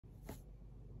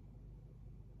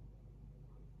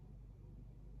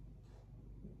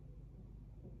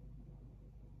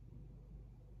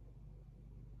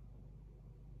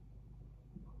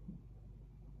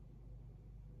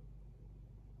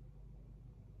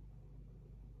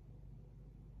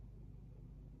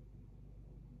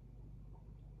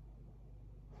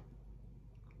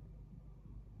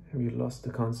Have you lost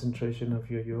the concentration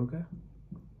of your yoga?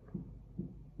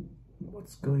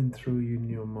 What's going through in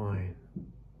your mind?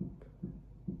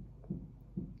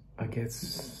 I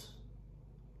guess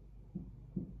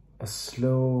a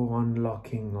slow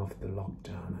unlocking of the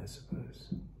lockdown, I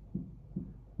suppose.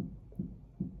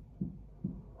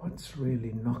 What's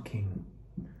really knocking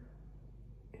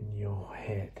in your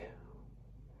head?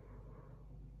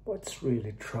 What's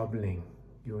really troubling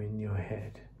you in your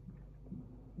head?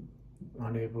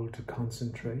 Unable to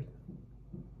concentrate?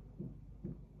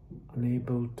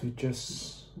 Unable to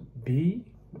just be?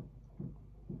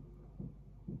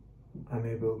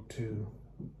 Unable to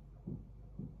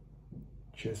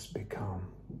just become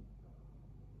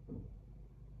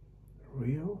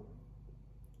real?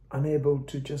 Unable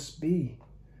to just be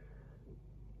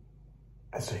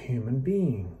as a human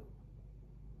being?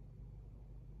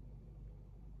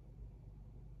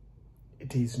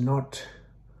 It is not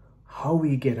how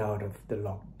we get out of the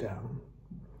lockdown.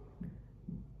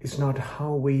 It's not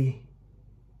how we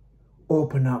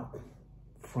open up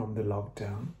from the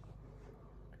lockdown.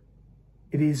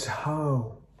 It is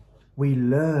how we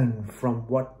learn from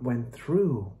what went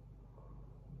through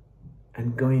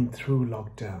and going through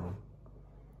lockdown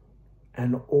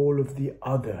and all of the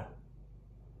other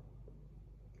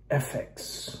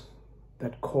effects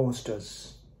that caused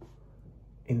us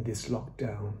in this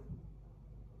lockdown,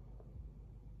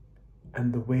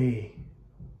 and the way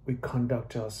we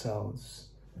conduct ourselves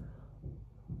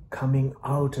coming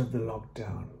out of the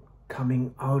lockdown,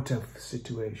 coming out of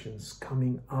situations,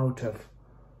 coming out of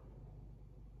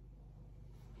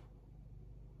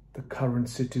the current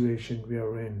situation we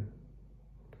are in.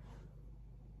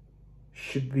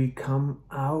 Should we come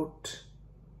out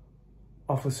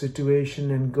of a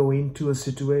situation and go into a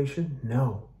situation?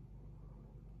 No.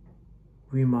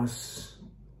 We must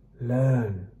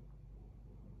learn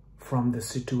from the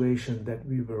situation that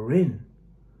we were in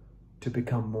to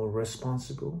become more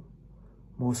responsible,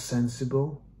 more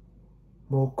sensible,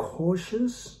 more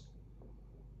cautious,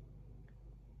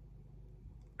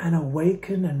 and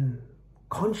awaken and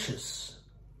conscious.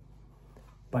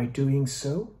 By doing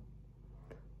so,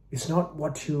 it's not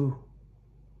what you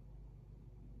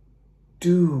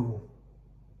do,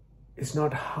 it's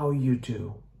not how you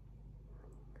do,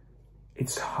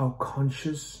 it's how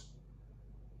conscious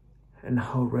and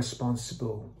how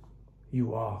responsible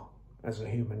you are as a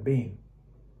human being.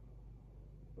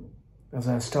 As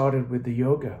I started with the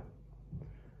yoga,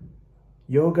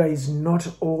 yoga is not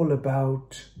all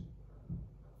about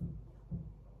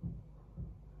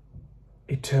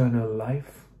eternal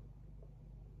life.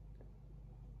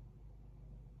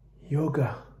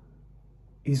 Yoga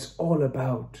is all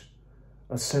about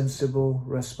a sensible,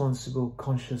 responsible,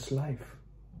 conscious life.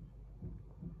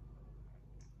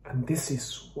 And this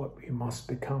is what we must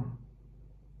become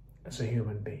as a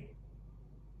human being.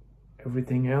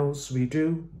 Everything else we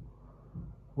do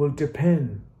will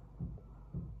depend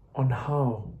on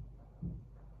how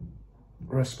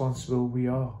responsible we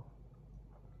are.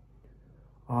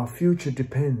 Our future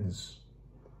depends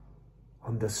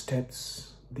on the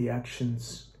steps, the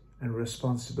actions, and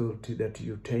responsibility that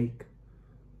you take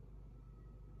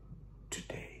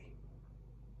today.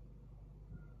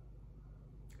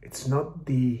 It's not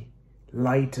the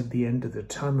light at the end of the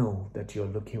tunnel that you're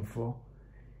looking for.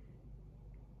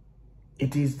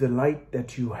 It is the light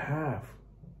that you have.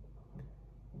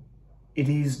 It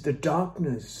is the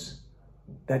darkness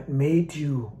that made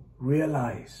you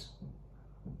realize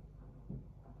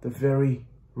the very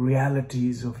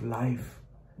realities of life,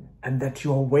 and that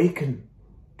you awaken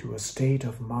to a state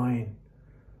of mind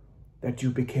that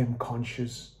you became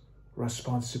conscious,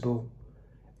 responsible,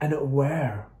 and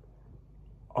aware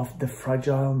of the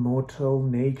fragile, mortal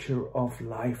nature of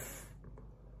life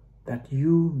that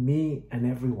you, me, and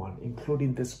everyone,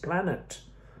 including this planet,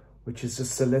 which is a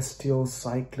celestial,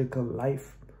 cyclical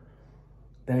life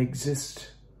that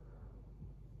exists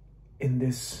in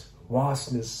this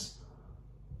vastness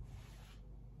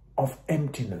of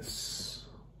emptiness.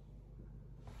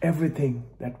 Everything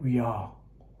that we are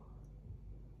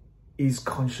is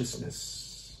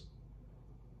consciousness.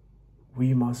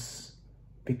 We must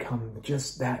become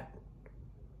just that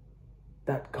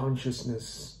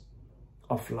consciousness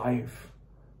of life,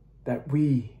 that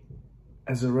we,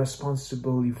 as a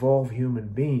responsible, evolved human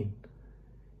being,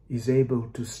 is able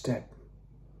to step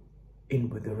in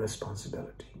with the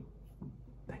responsibility.